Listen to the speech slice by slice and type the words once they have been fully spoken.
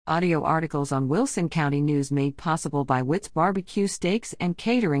Audio articles on Wilson County News made possible by Witt's Barbecue Steaks and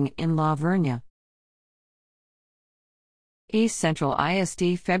Catering in La Vernia. East Central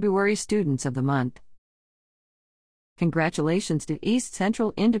ISD February Students of the Month. Congratulations to East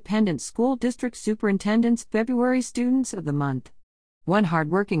Central Independent School District Superintendent's February Students of the Month. One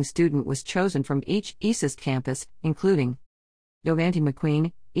hardworking student was chosen from each ESIS campus, including Dovanti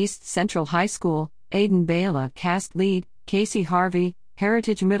McQueen, East Central High School; Aiden Bala, Cast Lead; Casey Harvey,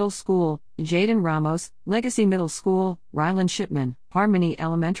 Heritage Middle School; Jaden Ramos, Legacy Middle School; Rylan Shipman, Harmony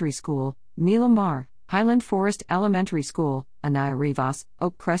Elementary School; Mila Marr, Highland Forest Elementary School; Anaya Rivas,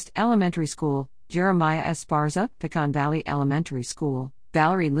 Oak Crest Elementary School; Jeremiah Esparza, Pecan Valley Elementary School;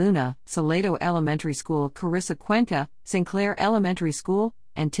 Valerie Luna, Salado Elementary School; Carissa Cuenca, Sinclair Elementary School;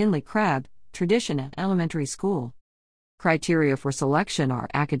 and Tinley Crabb, Tradition Elementary School. Criteria for selection are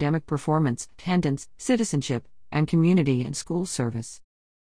academic performance, attendance, citizenship, and community and school service.